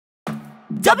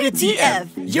WTF?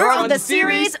 You're on the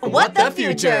series What the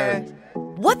Future.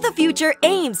 What the Future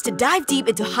aims to dive deep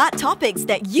into hot topics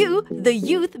that you, the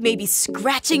youth, may be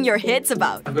scratching your heads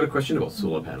about. I've got a question about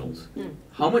solar panels.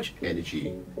 How much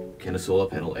energy can a solar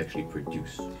panel actually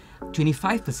produce?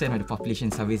 25% of the population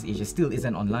in Southeast Asia still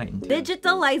isn't online.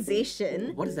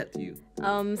 Digitalization. What is that to you?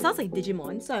 Sounds like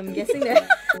Digimon, so I'm guessing that...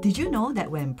 Did you know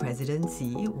that when President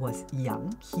Xi was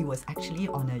young, he was actually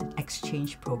on an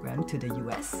exchange program to the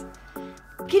US?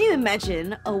 Can you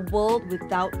imagine a world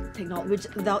without technology,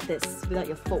 without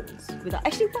your phones?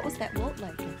 Actually, what was that world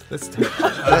like? That's terrible.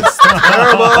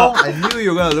 I knew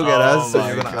you were going to look at us, so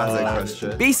you were going to ask that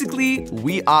question. Basically,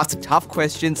 we ask tough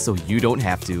questions so you don't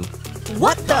have to.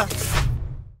 What the...